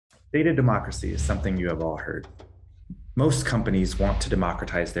Data democracy is something you have all heard. Most companies want to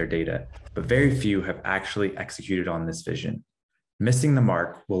democratize their data, but very few have actually executed on this vision. Missing the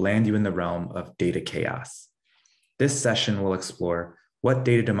mark will land you in the realm of data chaos. This session will explore what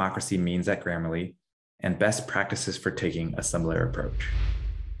data democracy means at Grammarly and best practices for taking a similar approach.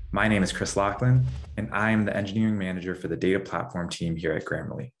 My name is Chris Lachlan, and I am the engineering manager for the data platform team here at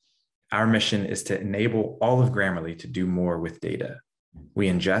Grammarly. Our mission is to enable all of Grammarly to do more with data. We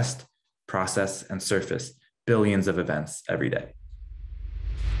ingest, process, and surface billions of events every day.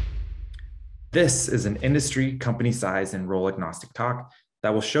 This is an industry, company size, and role agnostic talk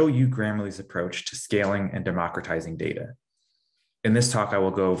that will show you Grammarly's approach to scaling and democratizing data. In this talk, I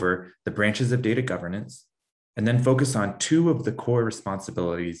will go over the branches of data governance and then focus on two of the core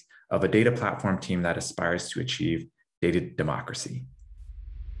responsibilities of a data platform team that aspires to achieve data democracy.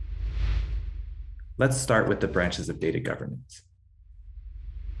 Let's start with the branches of data governance.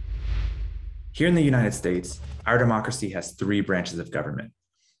 Here in the United States, our democracy has three branches of government.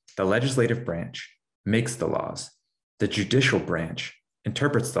 The legislative branch makes the laws, the judicial branch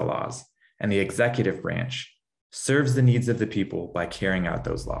interprets the laws, and the executive branch serves the needs of the people by carrying out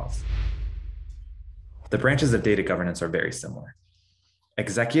those laws. The branches of data governance are very similar.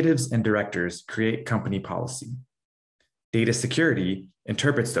 Executives and directors create company policy. Data security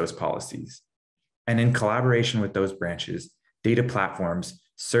interprets those policies. And in collaboration with those branches, data platforms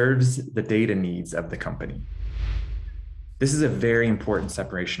serves the data needs of the company. This is a very important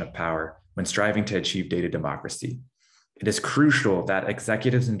separation of power when striving to achieve data democracy. It is crucial that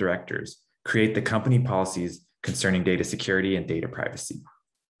executives and directors create the company policies concerning data security and data privacy.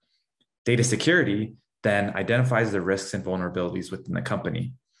 Data security then identifies the risks and vulnerabilities within the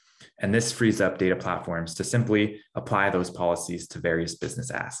company, and this frees up data platforms to simply apply those policies to various business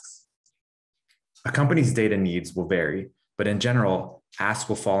asks. A company's data needs will vary, but in general, asks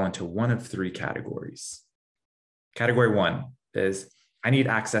will fall into one of three categories. Category one is, I need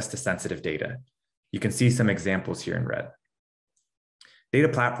access to sensitive data. You can see some examples here in red. Data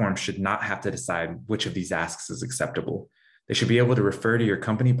platforms should not have to decide which of these asks is acceptable. They should be able to refer to your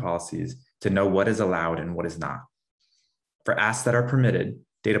company policies to know what is allowed and what is not. For asks that are permitted,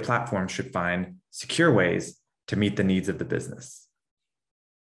 data platforms should find secure ways to meet the needs of the business.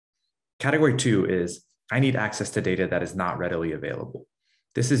 Category two is, I need access to data that is not readily available.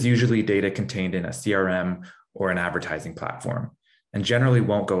 This is usually data contained in a CRM or an advertising platform, and generally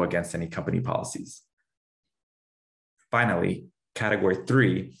won't go against any company policies. Finally, category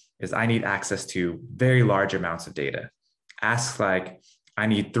three is, I need access to very large amounts of data. Asks like, I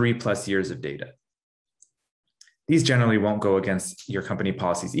need 3+ years of data. These generally won't go against your company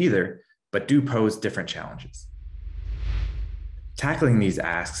policies either, but do pose different challenges. Tackling these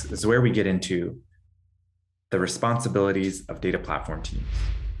asks is where we get into the responsibilities of data platform teams.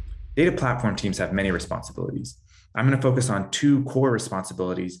 Data platform teams have many responsibilities. I'm going to focus on two core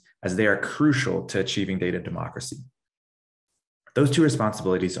responsibilities as they are crucial to achieving data democracy. Those two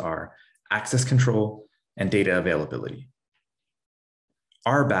responsibilities are access control and data availability.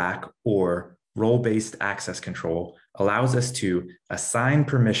 RBAC, or role-based access control, allows us to assign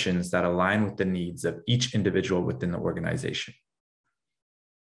permissions that align with the needs of each individual within the organization.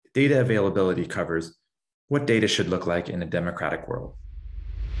 Data availability covers what data should look like in a democratic world.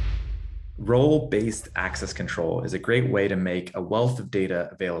 Role-based access control is a great way to make a wealth of data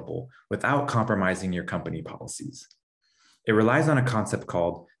available without compromising your company policies. It relies on a concept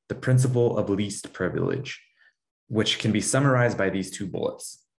called the principle of least privilege, which can be summarized by these two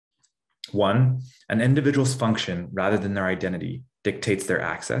bullets. One, an individual's function rather than their identity dictates their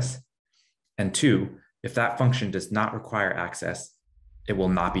access. And two, if that function does not require access, it will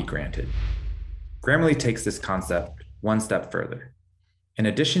not be granted. Grammarly takes this concept one step further. In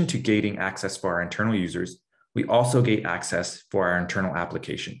addition to gating access for our internal users, we also gate access for our internal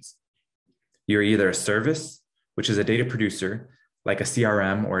applications. You're either a service, which is a data producer, like a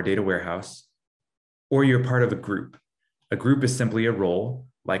CRM or a data warehouse, or you're part of a group. A group is simply a role,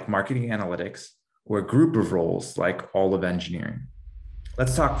 like marketing analytics, or a group of roles, like all of engineering.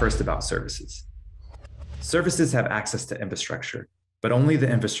 Let's talk first about services. Services have access to infrastructure, but only the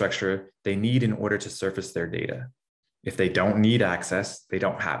infrastructure they need in order to surface their data. If they don't need access, they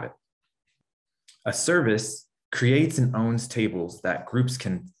don't have it. A service creates and owns tables that groups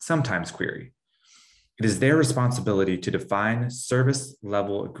can sometimes query. It is their responsibility to define service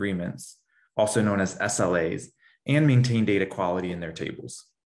level agreements, also known as SLAs, and maintain data quality in their tables.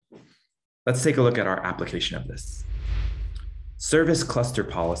 Let's take a look at our application of this. Service cluster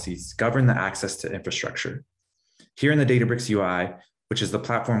policies govern the access to infrastructure. Here in the Databricks UI, which is the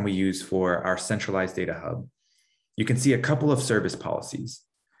platform we use for our centralized data hub, you can see a couple of service policies.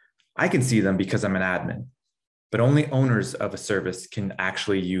 I can see them because I'm an admin, but only owners of a service can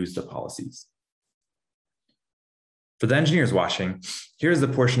actually use the policies. For the engineers watching, here's the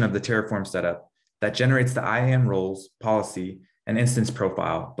portion of the Terraform setup that generates the IAM roles, policy, and instance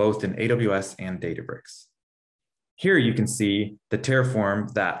profile, both in AWS and Databricks. Here you can see the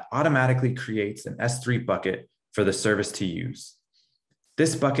Terraform that automatically creates an S3 bucket for the service to use.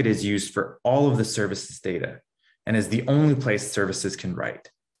 This bucket is used for all of the services data and is the only place services can write.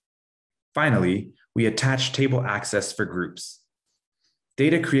 Finally, we attach table access for groups.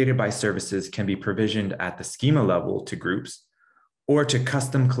 Data created by services can be provisioned at the schema level to groups or to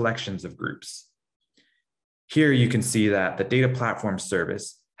custom collections of groups. Here you can see that the data platform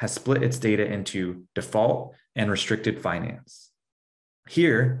service has split its data into default and restricted finance.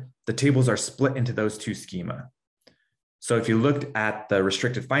 Here, the tables are split into those two schema. So if you looked at the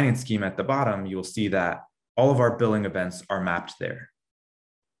restricted finance schema at the bottom, you'll see that all of our billing events are mapped there.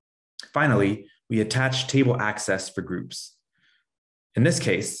 Finally, we attach table access for groups. In this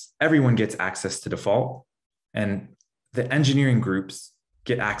case, everyone gets access to default, and the engineering groups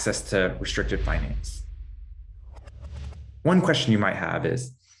get access to restricted finance. One question you might have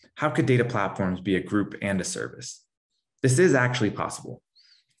is, how could data platforms be a group and a service? This is actually possible.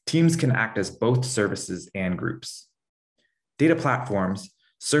 Teams can act as both services and groups. Data platforms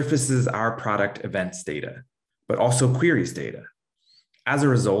surfaces our product events data, but also queries data. As a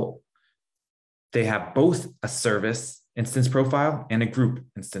result, they have both a service instance profile and a group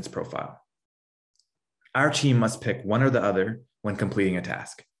instance profile. Our team must pick one or the other when completing a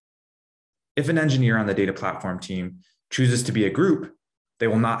task. If an engineer on the data platform team chooses to be a group, they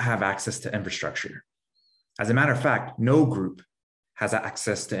will not have access to infrastructure. As a matter of fact, no group has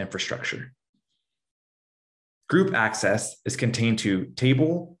access to infrastructure. Group access is contained to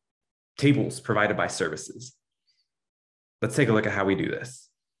tables provided by services. Let's take a look at how we do this.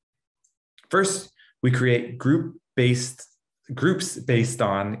 First, we create groups based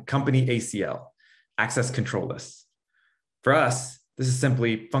on company ACL, access control lists. For us, this is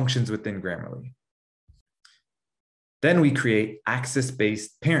simply functions within Grammarly. Then we create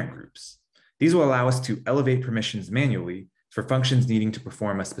access-based parent groups. These will allow us to elevate permissions manually for functions needing to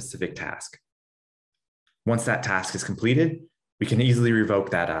perform a specific task. Once that task is completed, we can easily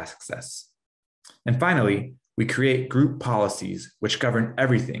revoke that access. And finally, we create group policies which govern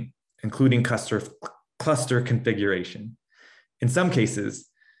everything, including cluster configuration. In some cases,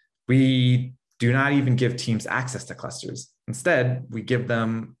 we do not even give teams access to clusters. Instead, we give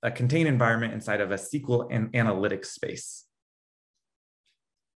them a contained environment inside of a SQL and analytics space.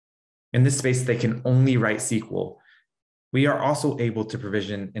 In this space, they can only write SQL. We are also able to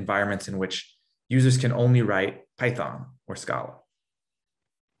provision environments in which users can only write Python or Scala.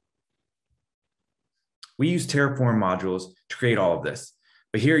 We use Terraform modules to create all of this,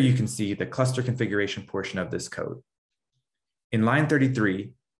 but here you can see the cluster configuration portion of this code. In line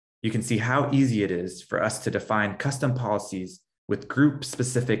 33, you can see how easy it is for us to define custom policies with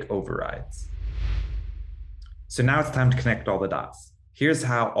group-specific overrides. So now it's time to connect all the dots. Here's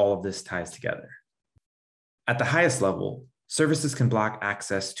how all of this ties together. At the highest level, services can block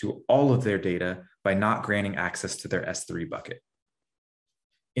access to all of their data by not granting access to their S3 bucket.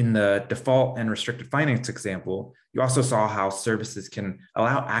 In the default and restricted finance example, you also saw how services can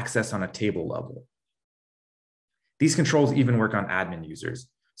allow access on a table level. These controls even work on admin users.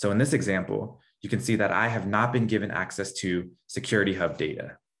 So in this example, you can see that I have not been given access to Security Hub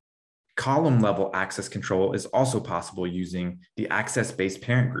data. Column level access control is also possible using the access-based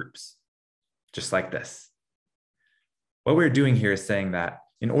parent groups, just like this. What we're doing here is saying that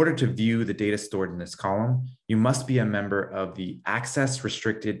in order to view the data stored in this column, you must be a member of the Access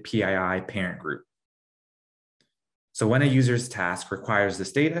Restricted PII parent group. So when a user's task requires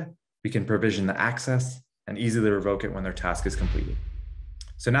this data, we can provision the access and easily revoke it when their task is completed.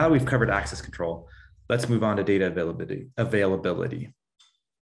 So now that we've covered access control, let's move on to data availability.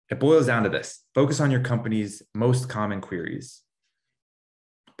 It boils down to this: focus on your company's most common queries.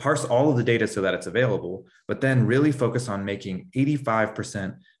 Parse all of the data so that it's available, but then really focus on making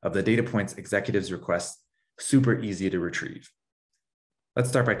 85% of the data points executives request super easy to retrieve. Let's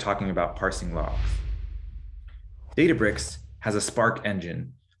start by talking about parsing logs. Databricks has a Spark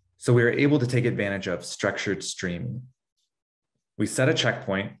engine, so we are able to take advantage of structured streaming. We set a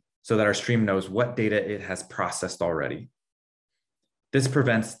checkpoint so that our stream knows what data it has processed already. This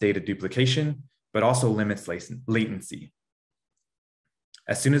prevents data duplication, but also limits latency.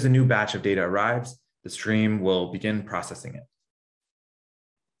 As soon as a new batch of data arrives, the stream will begin processing it.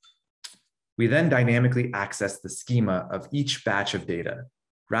 We then dynamically access the schema of each batch of data,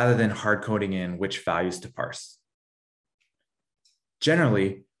 rather than hard coding in which values to parse.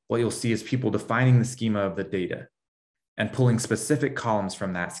 Generally, what you'll see is people defining the schema of the data and pulling specific columns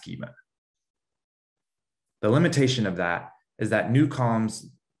from that schema. The limitation of that is that new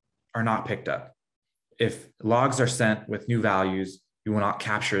columns are not picked up. If logs are sent with new values, you will not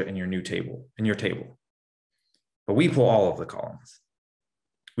capture it in your table. But we pull all of the columns.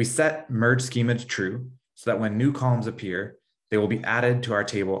 We set merge schema to true so that when new columns appear, they will be added to our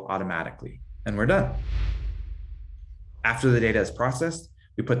table automatically, and we're done. After the data is processed,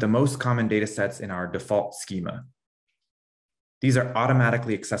 we put the most common data sets in our default schema. These are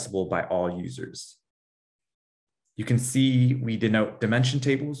automatically accessible by all users. You can see we denote dimension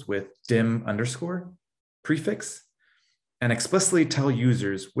tables with dim underscore prefix and explicitly tell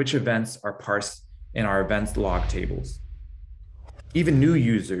users which events are parsed in our events log tables. Even new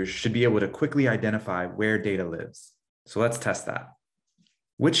users should be able to quickly identify where data lives. So let's test that.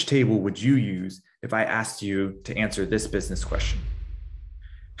 Which table would you use if I asked you to answer this business question?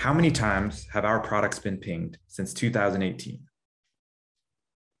 How many times have our products been pinged since 2018?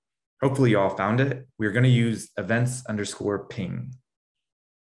 Hopefully you all found it. We're going to use events underscore ping.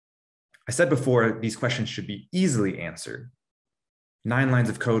 I said before, these questions should be easily answered. 9 lines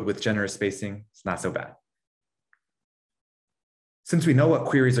of code with generous spacing, it's not so bad. Since we know what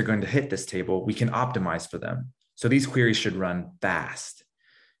queries are going to hit this table, we can optimize for them. So these queries should run fast.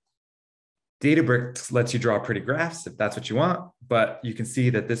 Databricks lets you draw pretty graphs if that's what you want, but you can see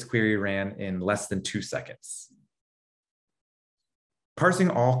that this query ran in less than 2 seconds.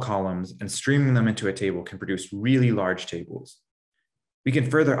 Parsing all columns and streaming them into a table can produce really large tables. We can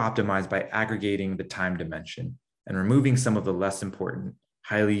further optimize by aggregating the time dimension and removing some of the less important,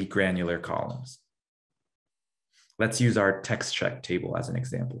 highly granular columns. Let's use our text check table as an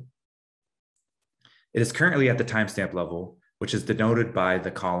example. It is currently at the timestamp level, which is denoted by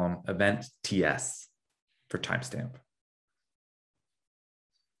the column event TS for timestamp.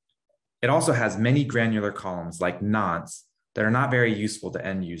 It also has many granular columns like nods that are not very useful to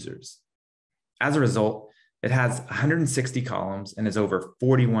end users. As a result, it has 160 columns and is over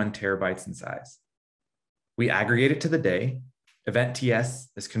 41 terabytes in size. We aggregate it to the day. Event TS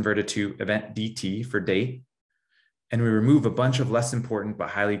is converted to event DT for date, and we remove a bunch of less important but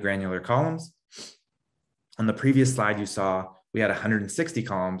highly granular columns. On the previous slide you saw, we had 160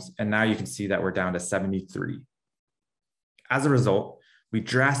 columns, and now you can see that we're down to 73. As a result, we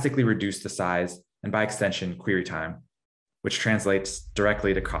drastically reduced the size and by extension, query time, which translates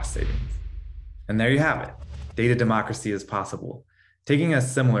directly to cost savings. And there you have it. Data democracy is possible. Taking a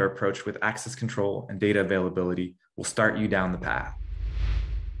similar approach with access control and data availability will start you down the path.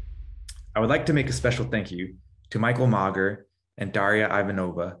 I would like to make a special thank you to Michael Mauger and Daria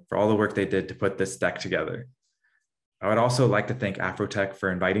Ivanova for all the work they did to put this deck together. I would also like to thank Afrotech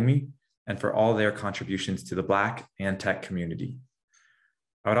for inviting me and for all their contributions to the Black and tech community.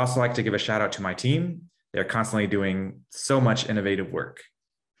 I would also like to give a shout out to my team. They're constantly doing so much innovative work.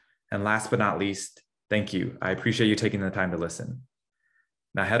 And last but not least, thank you. I appreciate you taking the time to listen.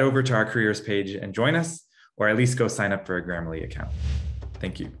 Now head over to our careers page and join us, or at least go sign up for a Grammarly account.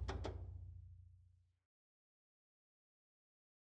 Thank you.